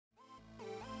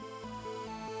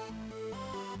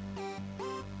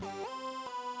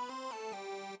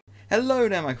Hello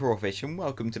there, my crawfish, and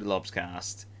welcome to the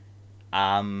LobsCast.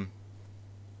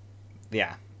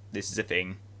 Yeah, this is a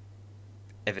thing.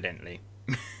 Evidently.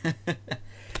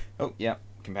 Oh, yeah,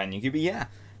 companion QB, yeah.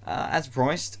 As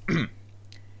promised,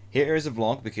 here is a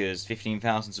vlog because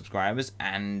 15,000 subscribers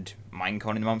and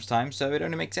Minecon in a month's time, so it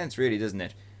only makes sense, really, doesn't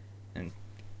it? And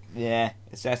yeah,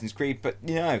 Assassin's Creed, but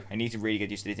you know, I need to really get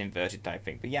used to this inverted type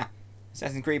thing. But yeah,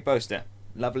 Assassin's Creed poster,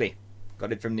 lovely.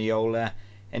 Got it from the old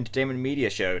entertainment media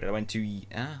show that I went to,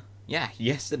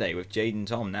 yesterday with Jade and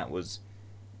Tom. That was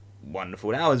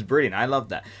wonderful. That was brilliant. I loved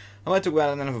that. I want to talk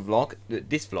about another vlog.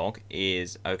 This vlog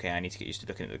is, okay, I need to get used to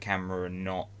looking at the camera and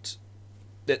not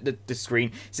the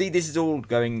screen. See, this is all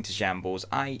going to shambles.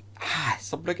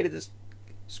 Stop looking at this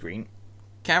screen.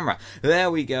 Camera. There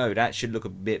we go. That should look a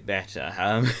bit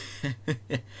better.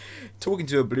 Talking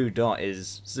to a blue dot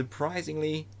is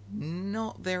surprisingly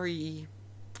not very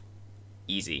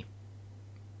easy.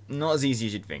 Not as easy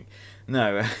as you'd think.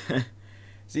 No.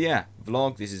 So yeah,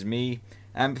 vlog, this is me.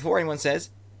 And before anyone says,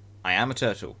 I am a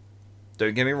turtle.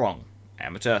 Don't get me wrong, I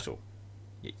am a turtle.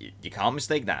 You can't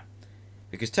mistake that.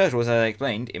 Because turtles, as I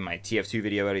explained in my TF2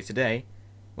 video earlier today,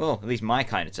 well, at least my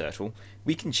kind of turtle,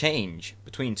 we can change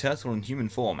between turtle and human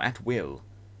form at will.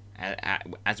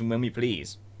 As and when we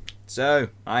please. So,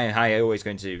 I always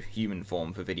go into human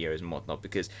form for videos and whatnot,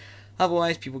 because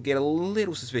otherwise people get a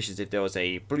little suspicious if there was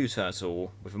a blue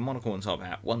turtle with a monocle and top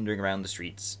hat wandering around the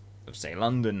streets of, say,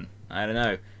 London. I don't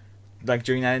know. Like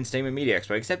during that Entertainment Media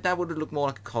Expo, except that would have looked more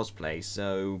like a cosplay,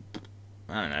 so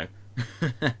I don't know.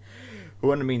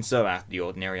 Wouldn't have been so out of the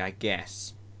ordinary, I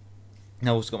guess. I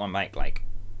also got my mic, like,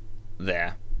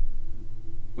 there.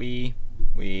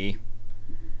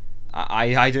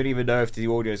 I don't even know if the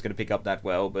audio is going to pick up that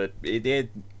well, but it did.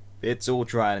 It's all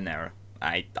trial and error.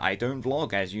 I don't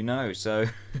vlog, as you know, so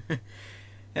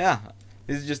yeah.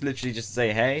 This is just literally just to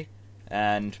say hey,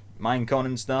 and Minecon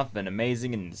and stuff, and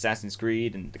amazing, and Assassin's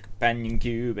Creed, and the companion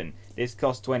cube, and this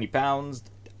cost £20.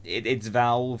 It's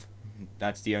Valve.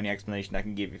 That's the only explanation I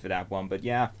can give you for that one. But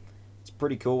yeah, it's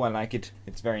pretty cool. I like it.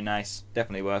 It's very nice.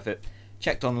 Definitely worth it.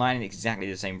 Checked online, and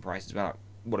exactly the same price as well,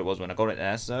 what it was when I got it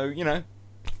there. So you know,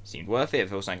 seemed worth it.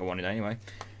 If it was something I wanted anyway.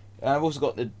 I've also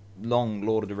got the long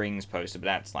Lord of the Rings poster, but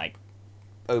that's like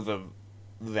over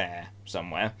there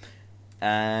somewhere.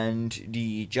 And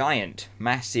the giant,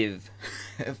 massive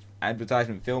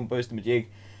advertisement film poster majig,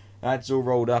 that's all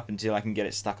rolled up until I can get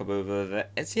it stuck up over there.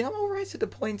 And see, I'm alright at the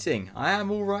pointing. I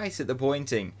am alright at the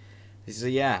pointing. So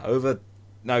yeah, over...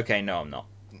 Okay, no, I'm not.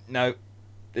 No.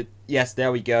 Yes,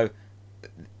 there we go.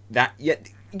 That, yeah,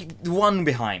 the one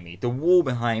behind me, the wall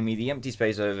behind me, the empty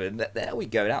space over there we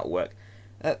go, that'll work.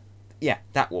 Yeah,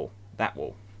 that wall, that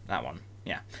one,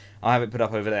 yeah. I'll have it put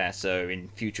up over there, so in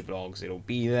future vlogs it'll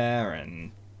be there,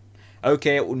 and...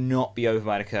 Okay, it will not be over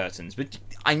by the curtains, but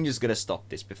I'm just gonna stop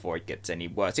this before it gets any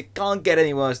worse. It can't get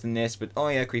any worse than this, but oh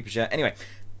yeah, creepy shit. Anyway,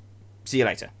 see you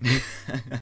later.